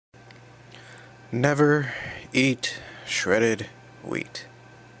Never eat shredded wheat.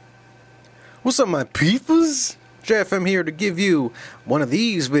 What's up, my peepers? Jeff, I'm here to give you one of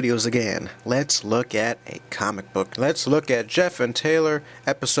these videos again. Let's look at a comic book. Let's look at Jeff and Taylor,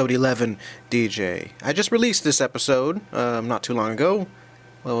 episode 11, DJ. I just released this episode not too long ago.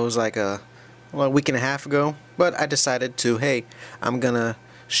 Well, it was like a week and a half ago. But I decided to, hey, I'm gonna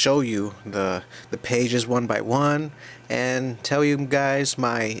show you the pages one by one and tell you guys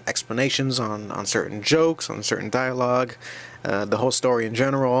my explanations on certain jokes, on certain dialogue, the whole story in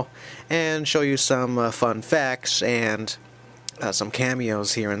general, and show you some fun facts and some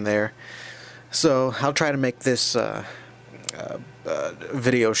cameos here and there. So I'll try to make this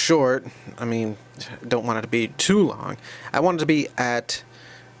video short. I mean, don't want it to be too long. I want it to be at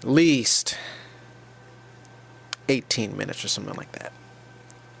least 18 minutes or something like that.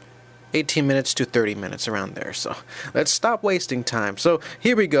 18 minutes to 30 minutes, around there. So let's stop wasting time. So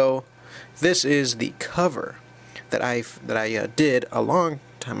here we go. This is the cover that I did a long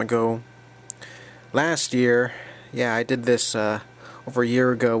time ago. Last year, yeah, I did this over a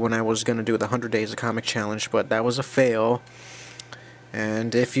year ago when I was going to do the 100 Days of Comic Challenge, but that was a fail.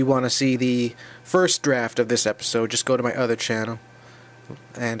 And if you want to see the first draft of this episode, just go to my other channel,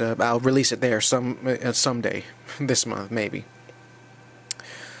 and I'll release it there someday, this month maybe.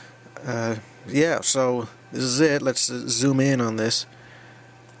 Yeah, so this is it. Let's zoom in on this.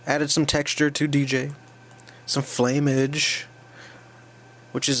 Added some texture to DJ, some flameage,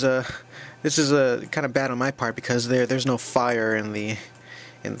 which is this is kind of bad on my part because there's no fire in the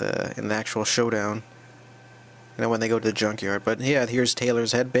actual showdown. You know, when they go to the junkyard. But yeah, here's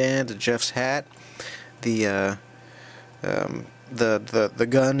Taylor's headband, Jeff's hat, the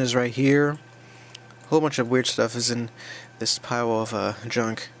gun is right here. A whole bunch of weird stuff is in this pile of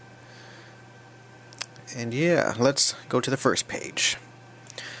junk. And yeah, let's go to the first page.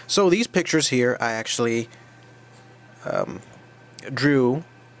 So these pictures here I actually drew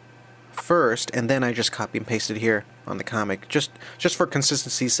first, and then I just copy and pasted here on the comic, just for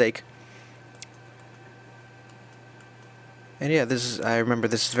consistency's sake. And yeah, I remember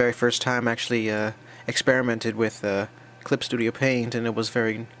this is the very first time I actually experimented with Clip Studio Paint, and it was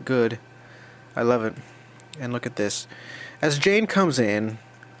very good. I love it. And look at this. As Jane comes in,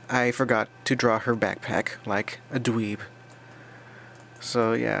 I forgot to draw her backpack like a dweeb.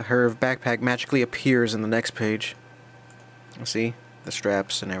 So yeah, her backpack magically appears in the next page. See? The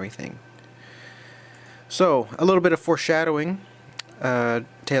straps and everything. So, a little bit of foreshadowing.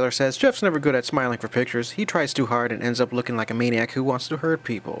 Taylor says, Jeff's never good at smiling for pictures. He tries too hard and ends up looking like a maniac who wants to hurt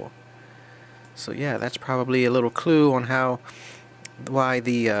people. So yeah, that's probably a little clue on why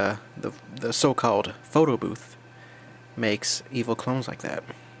the so-called photo booth makes evil clones like that.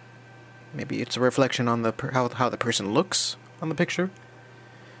 Maybe it's a reflection on how the person looks on the picture.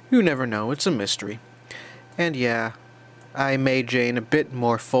 You never know. It's a mystery. And yeah, I made Jane a bit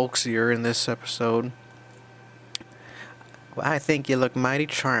more folksier in this episode. Well, I think you look mighty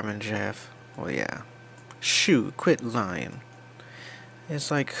charming, Jeff. Well, yeah. Shoot, quit lying.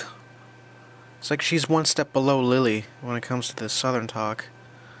 It's like she's one step below Lily when it comes to the Southern talk.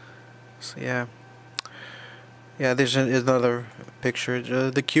 So yeah. Yeah, there's another picture,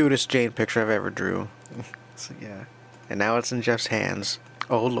 the cutest Jane picture I've ever drew. So yeah, and now it's in Jeff's hands.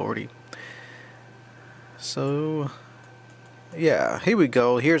 Oh lordy. So yeah, here we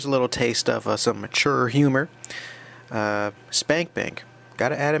go. Here's a little taste of some mature humor. Spank Bank.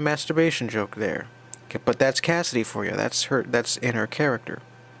 Gotta add a masturbation joke there. Okay, but that's Cassidy for you. That's in her character.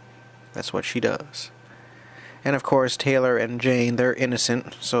 That's what she does. And of course, Taylor and Jane, they're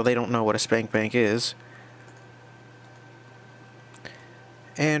innocent, so they don't know what a spank bank is.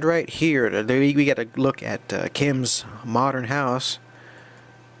 And right here, we get a look at Kim's modern house.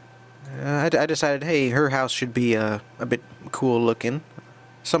 I decided, hey, her house should be a bit cool looking,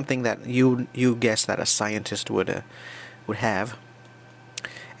 something that you guess that a scientist would have.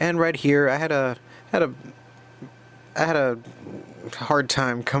 And right here, I had a hard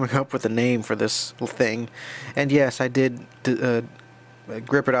time coming up with a name for this thing, and yes, I did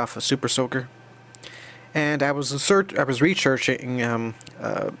grip it off a Super Soaker. And I was researching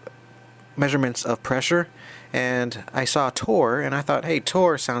measurements of pressure, and I saw torr, and I thought, hey,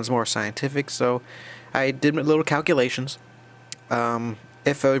 torr sounds more scientific, so I did my little calculations.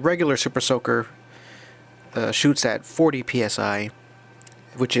 If a regular Super Soaker shoots at 40 psi,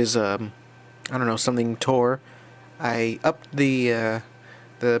 which is I don't know, something torr, I upped the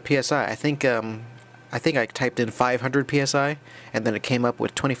psi. I think I typed in 500 psi, and then it came up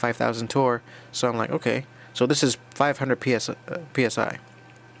with 25,000 torr. So I'm like, okay, so this is 500 psi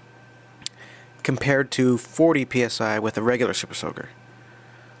compared to 40 psi with a regular Super Soaker.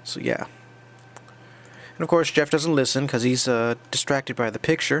 So yeah, And of course, Jeff doesn't listen because he's distracted by the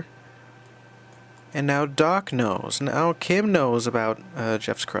picture. And now Doc knows. Now Kim knows about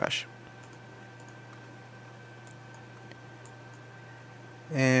Jeff's crush.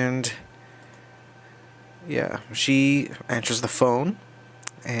 And yeah, she answers the phone,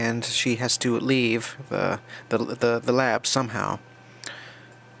 and she has to leave the lab somehow,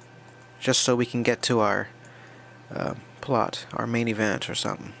 just so we can get to our plot, our main event or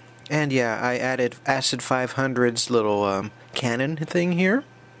something. And yeah, I added Acid 500's little cannon thing here.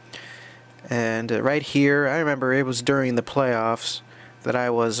 And right here, I remember it was during the playoffs that I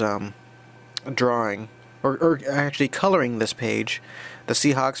was drawing, or actually coloring this page, the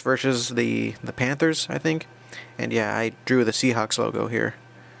Seahawks versus the Panthers, I think. And yeah, I drew the Seahawks logo here.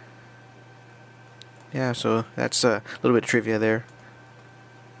 Yeah, so that's a little bit of trivia there.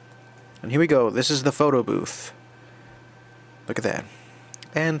 And here we go. This is the photo booth. Look at that.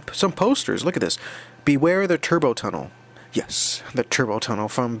 And some posters. Look at this. Beware the Turbo Tunnel. Yes, the Turbo Tunnel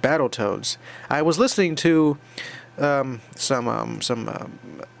from Battletoads. I was listening to some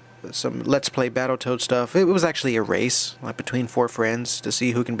Let's Play Battletoads stuff. It was actually a race, like between 4 friends, to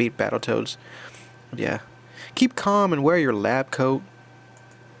see who can beat Battletoads. Yeah. Keep calm and wear your lab coat.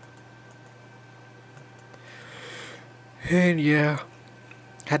 And yeah,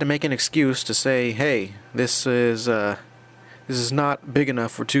 had to make an excuse to say, hey, this is not big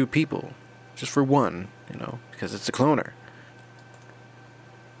enough for 2 people, just for 1, you know, because it's a cloner.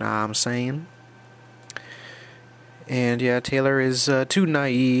 Know what I'm saying? And yeah, Taylor is too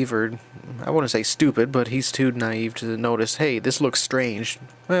naive, or I want to say stupid, but he's too naive to notice, hey, this looks strange.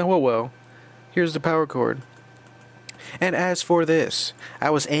 Well, here's the power cord. And as for this, I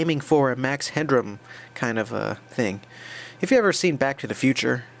was aiming for a Max Headroom kind of thing. Have you ever seen Back to the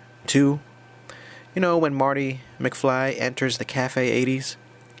Future 2? You know, when Marty McFly enters the Cafe 80s,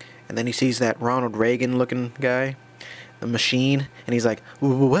 and then he sees that Ronald Reagan looking guy, the machine, and he's like,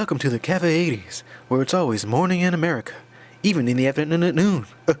 welcome to the Cafe 80s, where it's always morning in America, even in the afternoon at noon.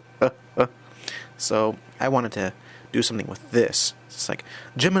 So I wanted to do something with this. It's like,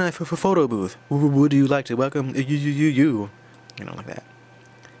 Gemini photo booth, would you like to welcome you? You know, like that.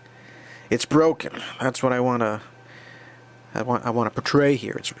 It's broken. That's what I want to portray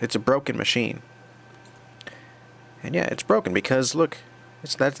here. It's a broken machine. And yeah, it's broken because look,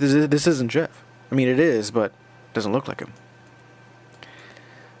 this isn't Jeff. I mean, it is, but it doesn't look like him.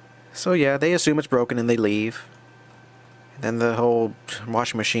 So yeah, they assume it's broken and they leave. And then the whole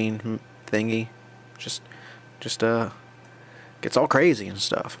washing machine thingy just gets all crazy and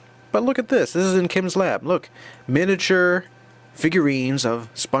stuff. But look at this. This is in Kim's lab. Look, miniature figurines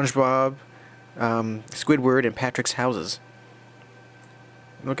of SpongeBob, Squidward, and Patrick's houses.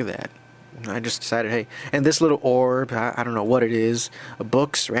 Look at that. I just decided, hey, and this little orb, I don't know what it is,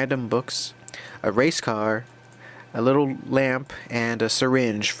 books, random books, a race car, a little lamp, and a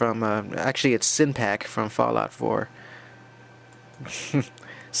syringe from, actually it's Sinpak from Fallout 4.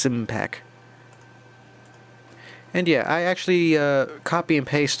 Sinpak. And yeah, I actually copy and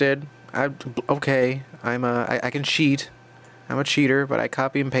pasted, I can cheat, I'm a cheater, but I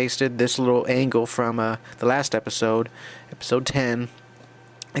copy and pasted this little angle from the last episode, episode 10.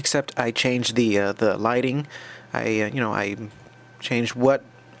 Except I changed the lighting. I changed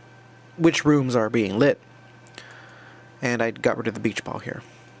which rooms are being lit, and I got rid of the beach ball here.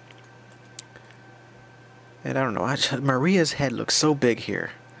 And I don't know. Maria's head looks so big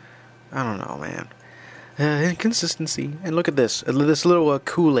here. I don't know, man. Inconsistency. And look at this. This little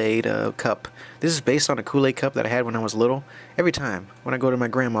Kool-Aid cup. This is based on a Kool-Aid cup that I had when I was little. Every time when I go to my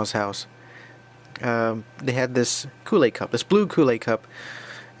grandma's house, they had this Kool-Aid cup, this blue Kool-Aid cup.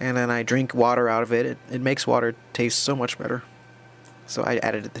 And then I drink water out of it. It makes water taste so much better. So I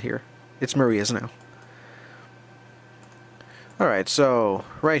added it here. It's Maria's now. Alright, so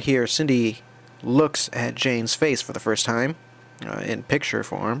right here, Cindy looks at Jane's face for the first time, in picture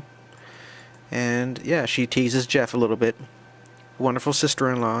form. And yeah, she teases Jeff a little bit. Wonderful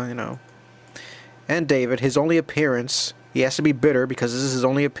sister-in-law, you know. And David, his only appearance, he has to be bitter because this is his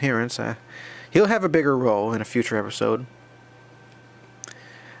only appearance. He'll have a bigger role in a future episode.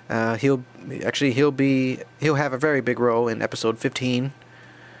 He'll have a very big role in episode 15,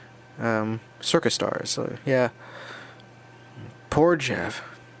 Circus Stars. So yeah, poor Jeff.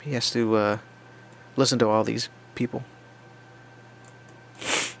 He has to listen to all these people.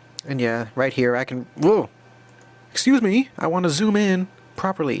 And yeah, right here I can. Whoa, excuse me. I want to zoom in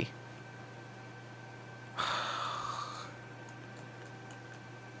properly.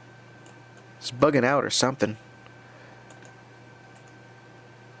 It's bugging out or something.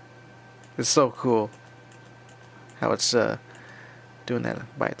 It's so cool how it's doing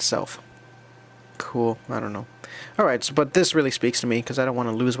that by itself. cool. I don't know. Alright, so, but this really speaks to me because I don't want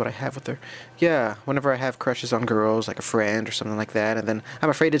to lose what I have with her. Yeah, whenever I have crushes on girls, like a friend or something like that, and then I'm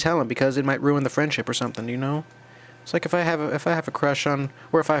afraid to tell them because it might ruin the friendship or something, you know? It's like if I have a crush on,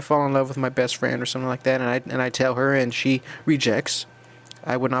 or if I fall in love with my best friend or something like that, and I tell her and she rejects,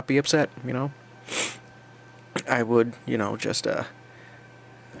 I would not be upset, you know? I would, you know, just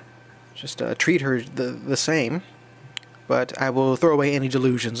treat her the same, but I will throw away any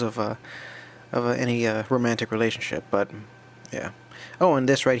delusions of any romantic relationship. But yeah. Oh, and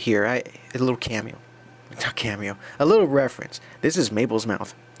this right here, a little cameo, not cameo, a little reference. This is Mabel's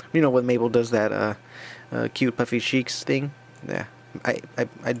mouth. You know when Mabel does that cute puffy cheeks thing? Yeah, I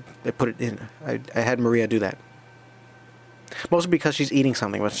put it in. I had Maria do that. Mostly because she's eating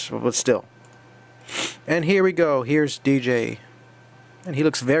something, but still. And here we go. Here's DJ. And he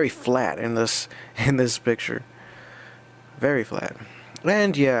looks very flat in this picture. Very flat.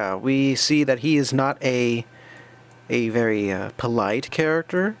 And yeah, we see that he is not a very polite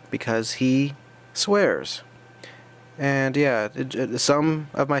character because he swears. And yeah, some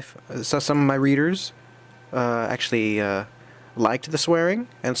of my readers actually liked the swearing,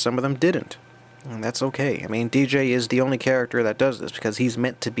 and some of them didn't. And that's okay. I mean, DJ is the only character that does this because he's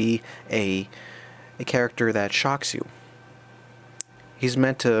meant to be a character that shocks you. He's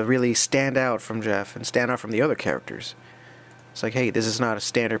meant to really stand out from Jeff and stand out from the other characters. It's like, hey, this is not a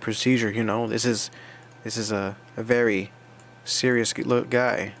standard procedure, you know. This is a very serious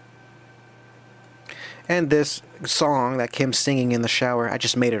guy. And this song that Kim's singing in the shower, I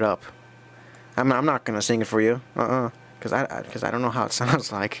just made it up. I'm not gonna sing it for you, because I don't know how it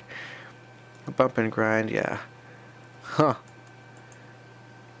sounds like. Bump and grind, yeah, huh.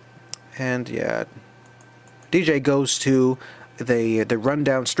 And yeah, DJ goes to the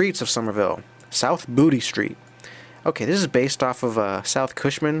rundown streets of Somerville, South Booty Street. Okay, this is based off of South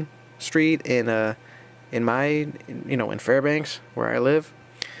Cushman Street in Fairbanks, where I live.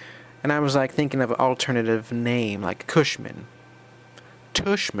 And I was like thinking of an alternative name, like Cushman,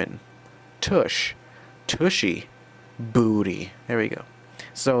 Tushman, Tush, Tushy, Booty. There we go.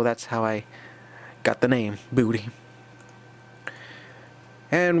 So that's how I got the name, Booty.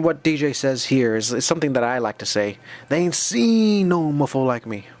 And what DJ says here is something that I like to say. They ain't seen no muffle like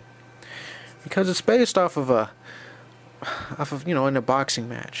me. Because it's based off of in a boxing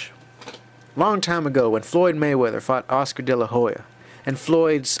match. Long time ago when Floyd Mayweather fought Oscar De La Hoya, and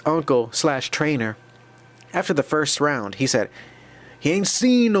Floyd's uncle/trainer, after the first round, he said, "He ain't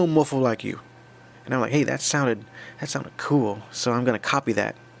seen no muffle like you." And I'm like, hey, that sounded cool, so I'm gonna copy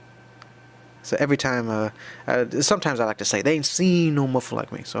that. So every time, sometimes I like to say, "They ain't seen no muffle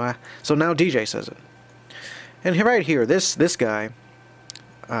like me." So now DJ says it. And right here, this guy,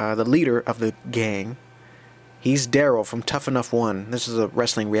 the leader of the gang, he's Daryl from Tough Enough 1. This is a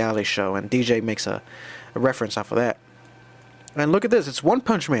wrestling reality show, and DJ makes a reference off of that. And look at this, it's One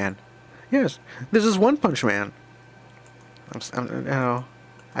Punch Man. Yes, this is One Punch Man.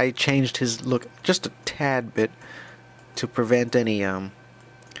 I changed his look just a tad bit to prevent any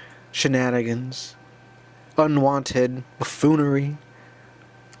shenanigans, unwanted buffoonery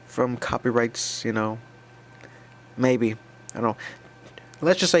from copyrights, you know. Maybe. I don't know.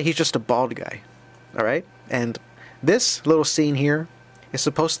 Let's just say he's just a bald guy. Alright? And this little scene here is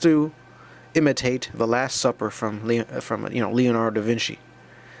supposed to imitate The Last Supper from Leonardo da Vinci.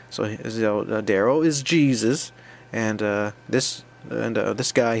 So Daryl is Jesus, and this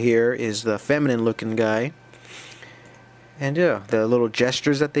guy here is the feminine-looking guy. And yeah, the little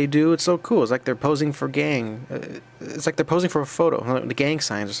gestures that they do, it's so cool. It's like they're posing for gang. It's like they're posing for a photo, the gang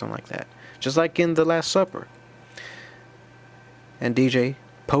signs or something like that. Just like in The Last Supper. And DJ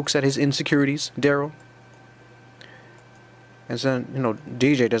pokes at his insecurities, Daryl. And so,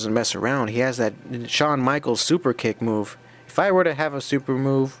 DJ doesn't mess around. He has that Shawn Michaels super kick move. If I were to have a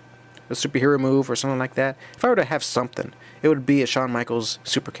superhero move or something like that, if I were to have something, it would be a Shawn Michaels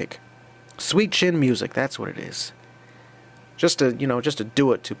super kick. Sweet chin music, that's what it is. Just to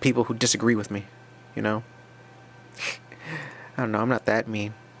do it to people who disagree with me, I don't know, I'm not that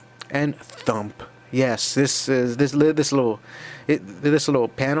mean. And thump. Yes, this little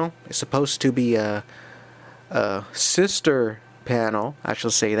panel is supposed to be a sister panel, I shall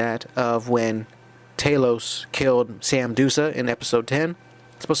say that, of when Talos killed Sam Dusa in episode 10.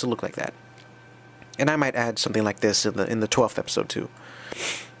 It's supposed to look like that. And I might add something like this in the 12th episode too.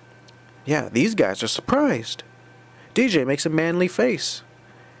 Yeah, these guys are surprised. DJ makes a manly face.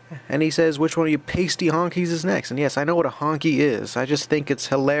 And he says, which one of you pasty honkies is next? And yes, I know what a honky is. I just think it's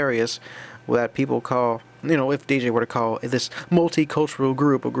hilarious that people call, if DJ were to call this multicultural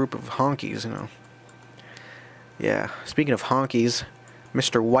group a group of honkies, Yeah, speaking of honkies,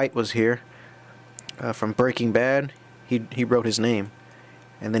 Mr. White was here. from Breaking Bad. He wrote his name,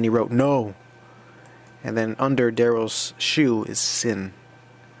 and then he wrote no, and then under Daryl's shoe is sin,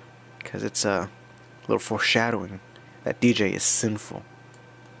 because it's a little foreshadowing that DJ is sinful.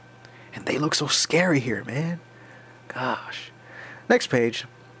 And they look so scary here, man. Gosh. Next page.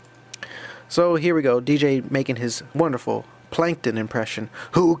 So here we go. DJ making his wonderful Plankton impression.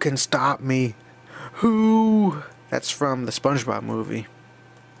 Who can stop me? Who? That's from the SpongeBob movie.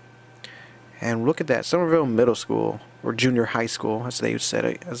 And look at that. Somerville Middle School, or Junior High School, as they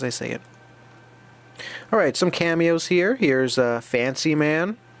say it. Alright, some cameos here. Here's Fancy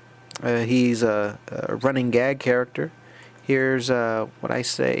Man. He's a running gag character. Here's what I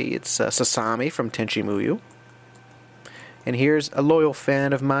say, it's Sasami from Tenchi Muyo. And here's a loyal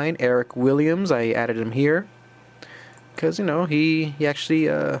fan of mine, Eric Williams. I added him here because, you know, he actually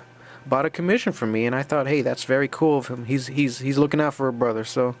bought a commission from me, and I thought, hey, that's very cool of him. He's looking out for a brother,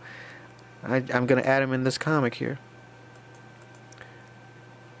 so I'm gonna add him in this comic here.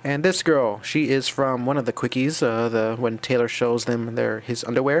 And this girl, she is from one of the quickies. When Taylor shows them his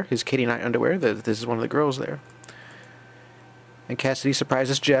underwear, his Katie Knight underwear. This is one of the girls there. And Cassidy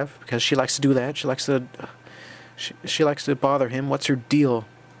surprises Jeff because she likes to do that. She likes to bother him. What's her deal?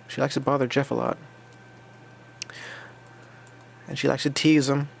 She likes to bother Jeff a lot. And she likes to tease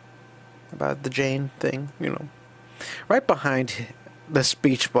him about the Jane thing, you know. Right behind the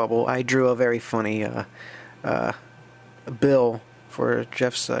speech bubble, I drew a very funny bill for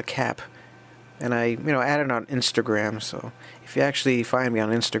Jeff's cap. And I, added it on Instagram. So if you actually find me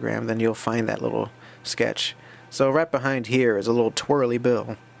on Instagram, then you'll find that little sketch. So right behind here is a little twirly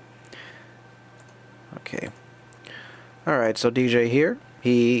bill. Okay. Alright, so DJ here,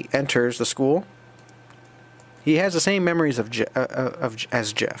 he enters the school. He has the same memories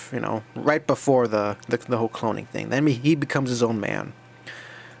as Jeff, right before the whole cloning thing. Then he becomes his own man.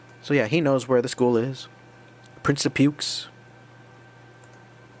 So yeah, he knows where the school is. Prince of Pukes.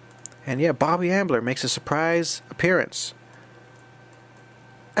 And yeah, Bobby Ambler makes a surprise appearance.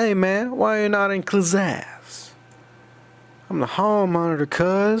 Hey man, why you not in class? I'm the hall monitor,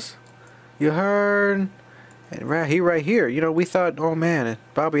 cuz. You heard? And right here. We thought, oh man,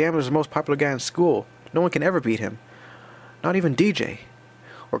 Bobby Ambler's the most popular guy in school. No one can ever beat him. Not even DJ.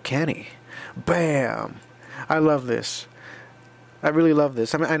 Or can he? Bam! I love this. I really love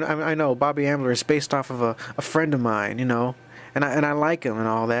this. I know Bobby Ambler is based off of a friend of mine, and I like him and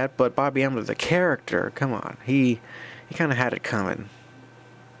all that, but Bobby Ambler, the character, come on. He kind of had it coming.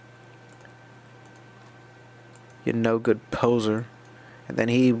 You no good poser. And then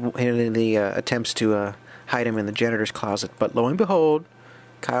he attempts to hide him in the janitor's closet. But lo and behold,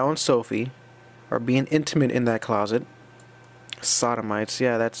 Kyle and Sophie are being intimate in that closet. Sodomites.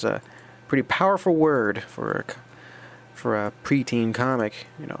 Yeah, that's a pretty powerful word for a preteen comic.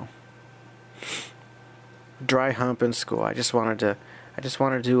 Dry hump in school. I just wanted to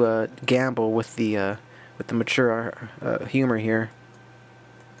gamble with the mature humor here.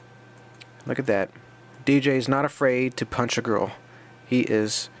 Look at that. DJ's not afraid to punch a girl.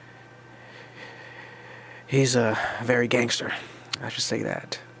 He's a very gangster. I should say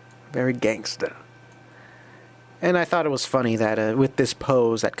that. Very gangster. And I thought it was funny that with this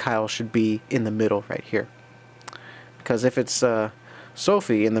pose that Kyle should be in the middle right here. Because if it's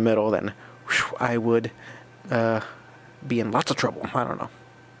Sophie in the middle, then I would be in lots of trouble. I don't know.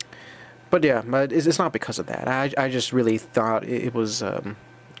 But yeah, it's not because of that. I just really thought it was a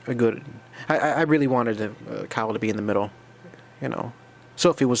good... I really wanted Kyle to be in the middle.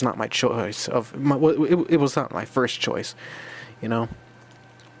 Sophie was not my choice. It was not my first choice.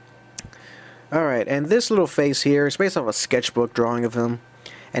 Alright, and this little face here is based off a sketchbook drawing of him.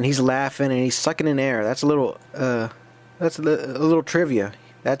 And he's laughing and he's sucking in air. That's a little trivia.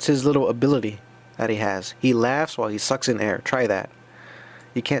 That's his little ability that he has. He laughs while he sucks in air. Try that.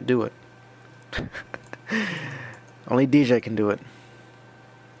 You can't do it. Only DJ can do it.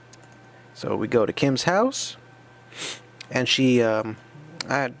 So we go to Kim's house. And she, I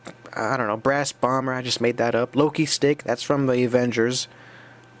don't know, brass bomber, I just made that up. Loki stick, that's from the Avengers.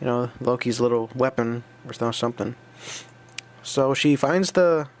 Loki's little weapon or something. So she finds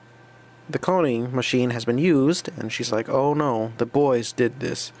the cloning machine has been used, and she's like, oh no, the boys did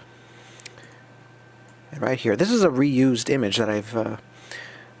this. And right here, this is a reused image that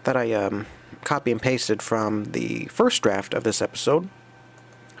I copy and pasted from the first draft of this episode.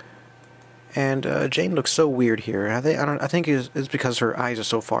 And Jane looks so weird here. I think it's because her eyes are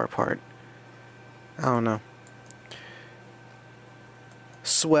so far apart. I don't know.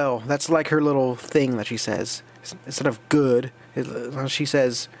 Swell. That's like her little thing that she says. Instead of good, she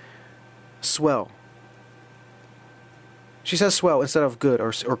says swell. She says swell instead of good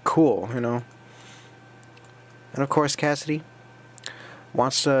or cool, And of course, Cassidy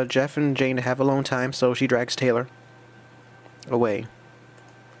wants Jeff and Jane to have alone time, so she drags Taylor away.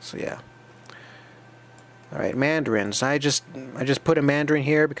 So yeah. Alright, mandarins. I just put a mandarin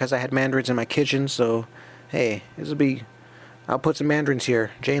here because I had mandarins in my kitchen, so hey, I'll put some mandarins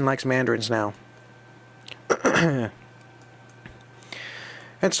here. Jane likes mandarins now.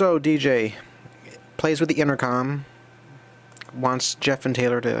 And so DJ plays with the intercom, wants Jeff and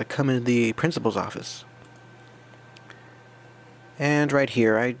Taylor to come into the principal's office. And right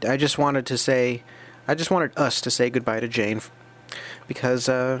here, I just wanted us to say goodbye to Jane, because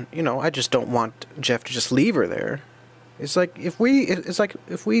you know, I just don't want Jeff to just leave her there. It's like if we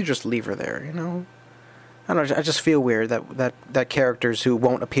just leave her there, you know. I don't know. I just feel weird that characters who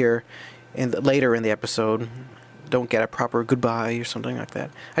won't appear later in the episode don't get a proper goodbye or something like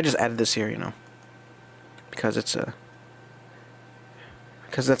that. I just added this here, you know, because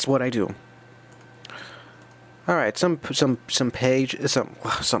that's what I do. All right, some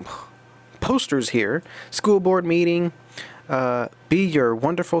posters here. School board meeting, be your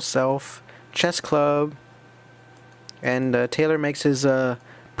wonderful self, chess club, and Taylor makes his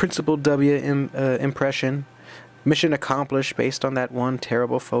Principal W impression. Mission accomplished based on that one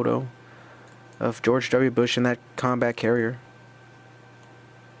terrible photo of George W. Bush in that combat carrier.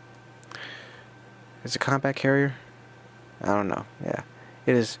 Is it a combat carrier? I don't know. Yeah,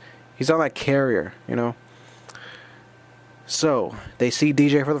 it is. He's on that carrier, you know. So they see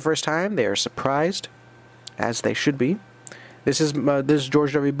DJ for the first time. They are surprised, as they should be. This is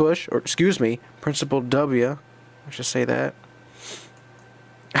George W. Bush, or excuse me, Principal W. I should say that.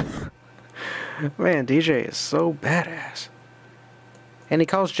 Man, DJ is so badass. And he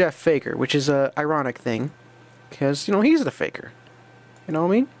calls Jeff Faker, which is a ironic thing, because, you know, he's the faker. You know what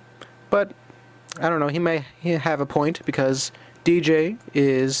I mean? But I don't know. He may have a point, because DJ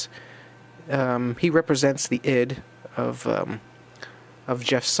is he represents the id of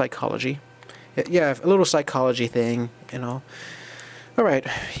Jeff's psychology. Yeah, a little psychology thing, you know. All right,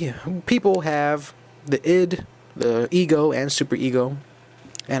 yeah. People have the id, the ego, and superego.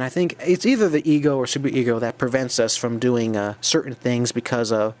 And I think it's either the ego or superego that prevents us from doing certain things,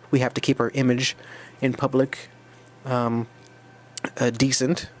 because we have to keep our image in public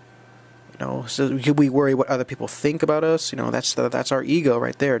decent. You know, so we worry what other people think about us. You know, that's our ego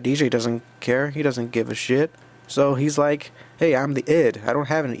right there. DJ doesn't care. He doesn't give a shit. So he's like, hey, I'm the id. I don't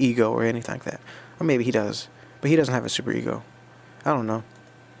have an ego or anything like that. Or maybe he does, but he doesn't have a superego. I don't know.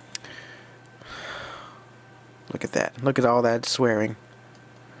 Look at that. Look at all that swearing.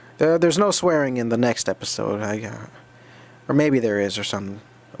 There's no swearing in the next episode. Or maybe there is, or some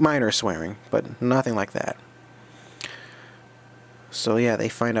minor swearing, but nothing like that. So yeah, they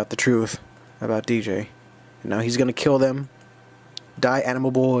find out the truth about DJ. You know, he's gonna kill them. Die Animal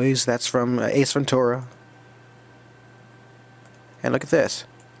Boys. That's from Ace Ventura. And look at this.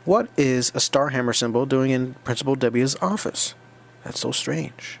 What is a Starhammer symbol doing in Principal W's office? That's so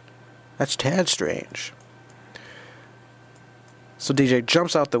strange. That's tad strange. So DJ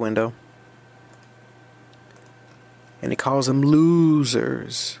jumps out the window, and he calls them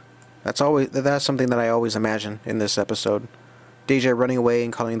losers. That's something that I always imagine in this episode. DJ running away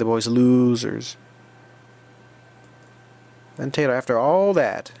and calling the boys losers. Then Taylor, after all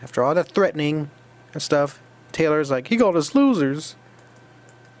that threatening and stuff, Taylor's like, he called us losers.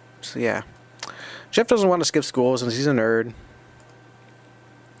 So yeah, Jeff doesn't want to skip school since he's a nerd,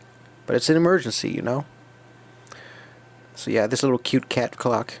 but it's an emergency, you know. So yeah, this little cute cat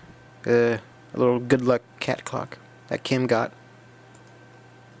clock, a little good luck cat clock that Kim got.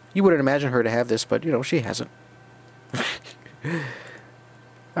 You wouldn't imagine her to have this, but you know, she hasn't.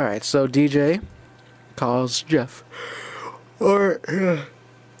 Alright, so DJ calls Jeff, or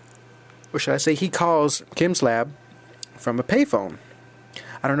should I say he calls Kim's lab from a payphone.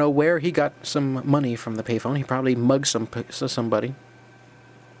 I don't know where he got some money from the payphone. He probably mugged somebody.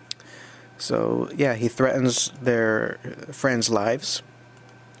 So yeah, he threatens their friends' lives,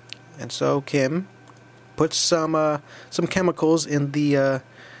 and so Kim puts some chemicals in the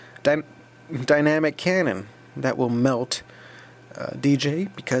dynamic cannon that will melt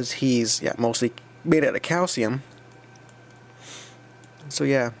DJ, because he's mostly made out of calcium. So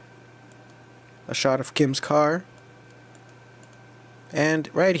yeah, a shot of Kim's car,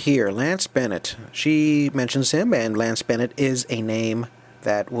 and right here, Lance Bennett. She mentions him, and Lance Bennett is a name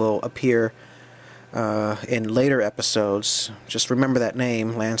that will appear in later episodes. Just remember that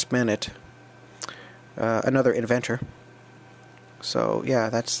name, Lance Bennett. Another inventor. So yeah,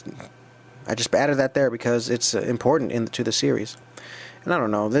 I just added that there because it's important to the series. And I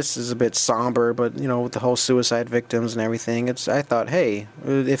don't know, this is a bit somber, but you know, with the whole suicide victims and everything, I thought, hey,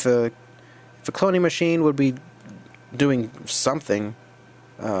 if a cloning machine would be doing something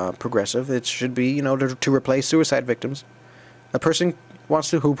progressive. It should be, you know, to replace suicide victims. A person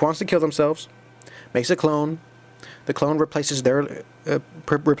who wants to kill themselves makes a clone. The clone replaces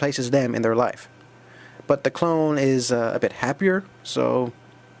replaces them in their life. But the clone is a bit happier, so,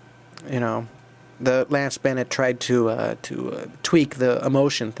 you know, the Lance Bennett tried to tweak the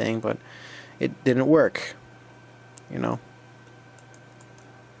emotion thing, but it didn't work, you know.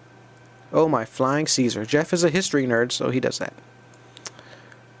 Oh my flying Caesar. Jeff is a history nerd, so he does that.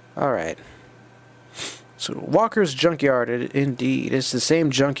 Alright. So, Walker's Junkyard, indeed. It's the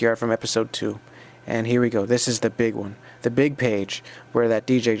same junkyard from episode 2. And here we go. This is the big one. The big page where that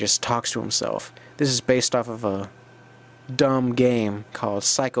DJ just talks to himself. This is based off of a dumb game called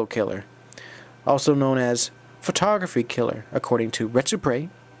Psycho Killer, also known as Photography Killer, according to Retsupre.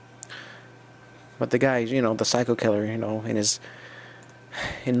 But the guy, you know, the Psycho Killer, you know,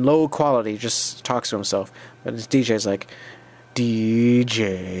 in low quality, just talks to himself. But his DJ's like,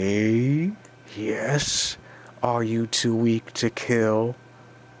 DJ, yes? Are you too weak to kill?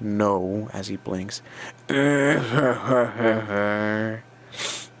 No, as he blinks. Yeah,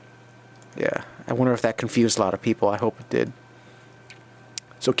 I wonder if that confused a lot of people. I hope it did.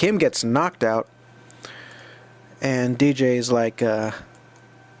 So Kim gets knocked out, and DJ's like,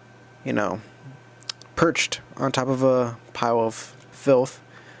 you know, perched on top of a pile of filth.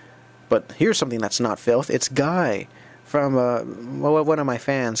 But here's something that's not filth. It's Guy from one of my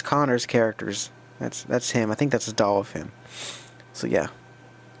fans, Connor's characters. That's him. I think that's a doll of him. So yeah.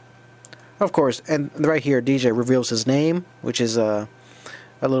 Of course, and right here, DJ reveals his name, which is a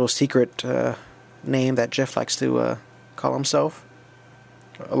little secret name that Jeff likes to call himself.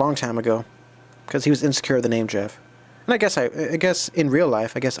 A long time ago, because he was insecure of the name Jeff. And I guess in real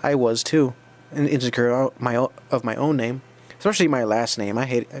life, I guess I was too, insecure of my own name, especially my last name. I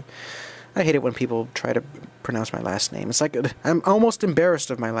hate it when people try to pronounce my last name. It's like I'm almost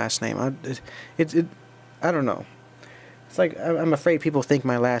embarrassed of my last name. I don't know. It's like I'm afraid people think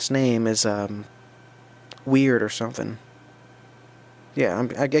my last name is weird or something. Yeah,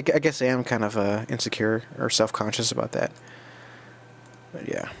 I guess I am kind of insecure or self-conscious about that. But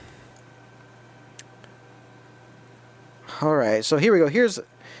yeah. Alright, so here we go. Here's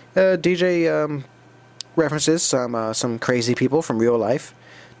DJ references some crazy people from real life.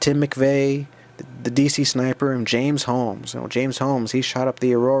 Tim McVeigh, the DC Sniper, and James Holmes. You know, James Holmes, he shot up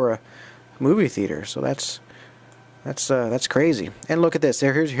the Aurora movie theater, so that's crazy. And look at this.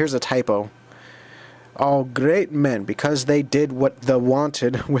 Here's a typo. All great men, because they did what the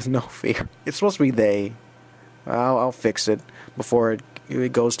wanted with no fear. It's supposed to be they. I'll fix it before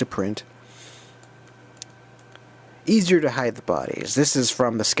it goes to print. Easier to hide the bodies. This is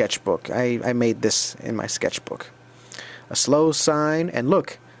from the sketchbook. I made this in my sketchbook. A slow sign, and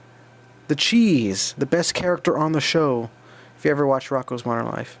look, the cheese, the best character on the show, if you ever watch Rocko's Modern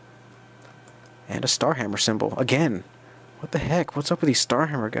Life. And a Starhammer symbol. Again, what the heck? What's up with these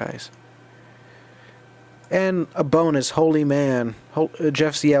Starhammer guys? And a bonus, Holy Man.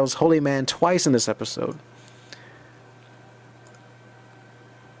 Jeff yells Holy Man twice in this episode.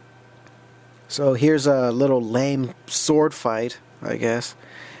 So here's a little lame sword fight, I guess.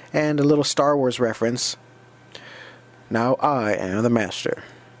 And a little Star Wars reference. Now I am the master.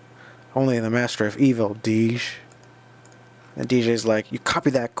 Only the master of evil, Deej. And DJ's like, you copy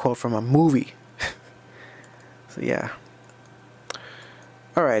that quote from a movie. So yeah.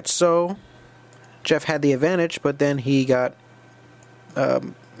 Alright, so Jeff had the advantage, but then he got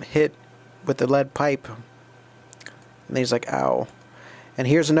hit with the lead pipe. And he's like, ow. And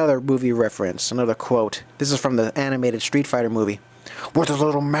here's another movie reference, another quote. This is from the animated Street Fighter movie. With a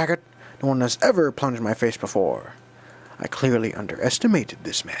little maggot, no one has ever plunged my face before. I clearly underestimated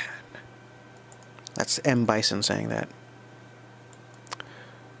this man. That's M. Bison saying that.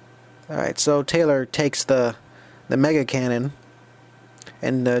 Alright, so Taylor takes the Mega Cannon,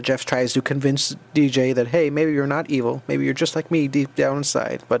 and Jeff tries to convince DJ that, hey, maybe you're not evil, maybe you're just like me deep down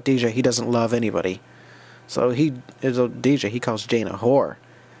inside. But DJ, he doesn't love anybody. So he is a DJ, he calls Jane a whore.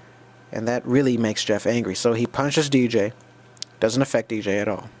 And that really makes Jeff angry. So he punches DJ. Doesn't affect DJ at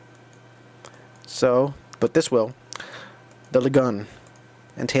all. So, but this will. The gun.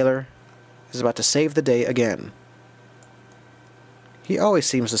 And Taylor is about to save the day again. He always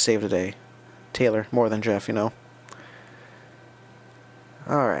seems to save the day. Taylor, more than Jeff, you know.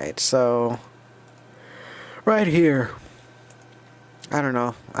 Alright, so right here. I don't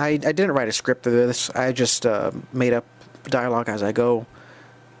know. I didn't write a script for this. I just made up dialogue as I go.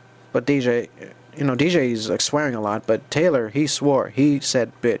 But DJ, you know, DJ's like swearing a lot, but Taylor, he swore. He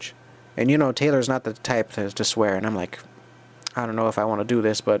said bitch. And you know, Taylor's not the type to swear, and I'm like, I don't know if I want to do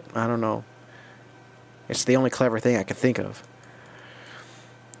this, but I don't know. It's the only clever thing I can think of.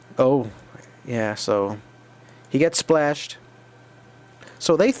 Oh, yeah, so he gets splashed.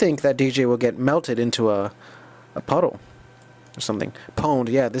 So they think that DJ will get melted into a puddle or something. Pwned,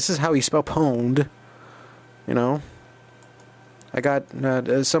 yeah, this is how you spell pwned. You know? I got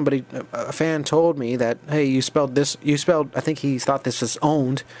somebody, a fan told me that, hey, you spelled this, I think he thought this was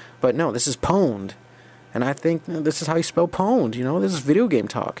owned, but no, this is pwned. And I think this is how you spell pwned, you know? This is video game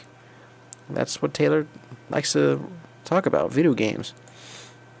talk. That's what Taylor likes to talk about, video games.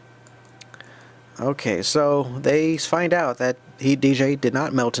 Okay, so they find out that DJ did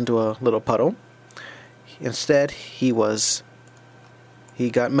not melt into a little puddle. Instead, he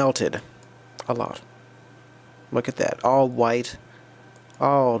got melted a lot. Look at that, all white,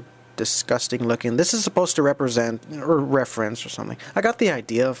 all disgusting looking. This is supposed to represent or reference or something. I got the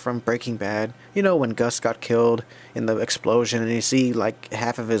idea from Breaking Bad. You know when Gus got killed in the explosion and you see like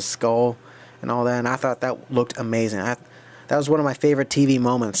half of his skull and all that, and I thought that looked amazing. That was one of my favorite TV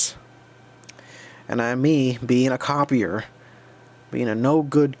moments. And me, being a copier, being a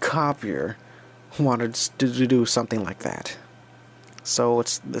no-good copier, wanted to do something like that. So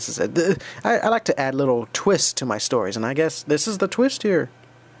this is it. I like to add little twists to my stories, and I guess this is the twist here.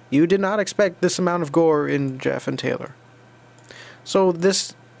 You did not expect this amount of gore in Jeff and Taylor. So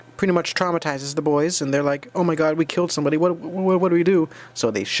this pretty much traumatizes the boys, and they're like, "Oh my God, we killed somebody. What do we do?"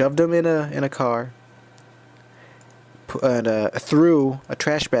 So they shoved him in a car, and threw a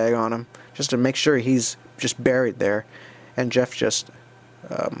trash bag on him just to make sure he's just buried there, and Jeff just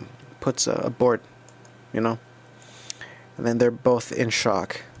puts a board, you know. And then they're both in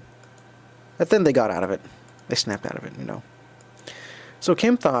shock. But then they got out of it. They snapped out of it, you know. So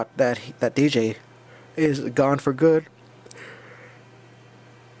Kim thought that DJ is gone for good.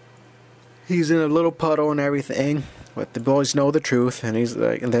 He's in a little puddle and everything, but the boys know the truth, and he's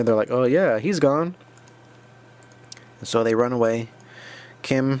like, and then they're like, "Oh yeah, he's gone." And so they run away.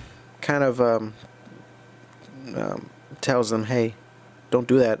 Kim kind of tells them, "Hey, don't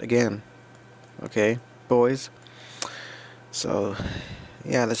do that again, okay, boys?" So,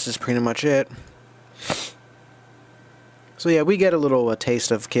 yeah, this is pretty much it. So yeah, we get a little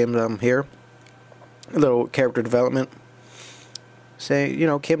taste of Kim here. A little character development. Say, you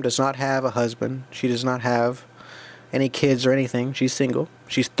know, Kim does not have a husband. She does not have any kids or anything. She's single.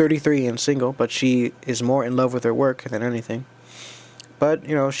 She's 33 and single, but she is more in love with her work than anything. But,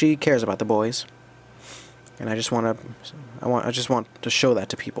 you know, she cares about the boys. And I just want to show that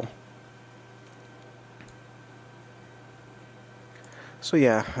to people. So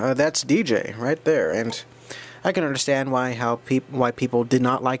yeah, that's DJ right there, and I can understand why people did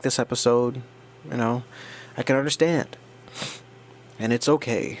not like this episode. You know, I can understand, and it's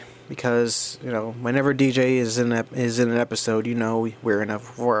okay because you know whenever DJ is in an episode, you know we're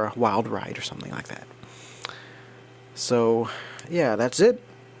for a wild ride or something like that. So yeah, that's it.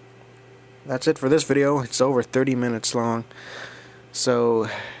 That's it for this video. It's over 30 minutes long. So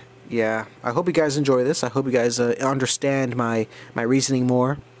yeah, I hope you guys enjoy this. I hope you guys understand my reasoning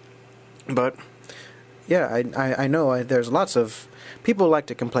more. But yeah, I know there's lots of people who like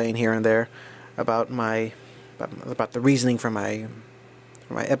to complain here and there about about the reasoning for my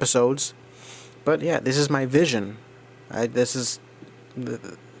episodes. But yeah, this is my vision. This is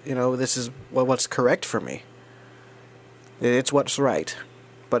what's correct for me. It's what's right.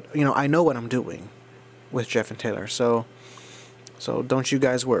 But you know, I know what I'm doing with Jeff and Taylor. So don't you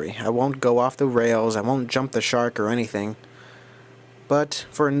guys worry. I won't go off the rails. I won't jump the shark or anything. But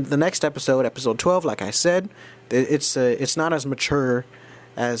for the next episode, episode 12, like I said, it's not as mature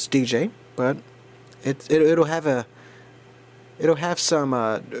as DJ, but it'll have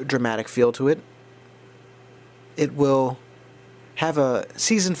some dramatic feel to it. It will have a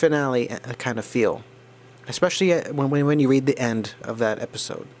season finale kind of feel, especially when you read the end of that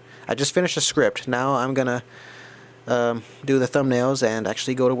episode. I just finished the script. Now I'm gonna do the thumbnails and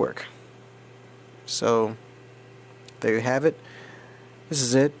actually go to work. So there you have it. This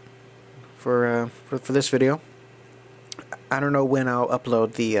is it for this video. I don't know when I'll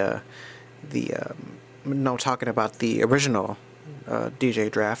upload talking about the original DJ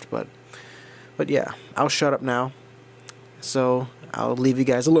draft, but yeah, I'll shut up now. So I'll leave you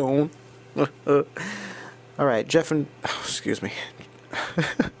guys alone. All right, excuse me.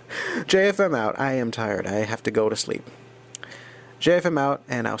 JFM out. I am tired. I have to go to sleep. JFM out,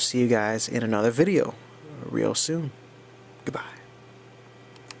 and I'll see you guys in another video real soon. Goodbye.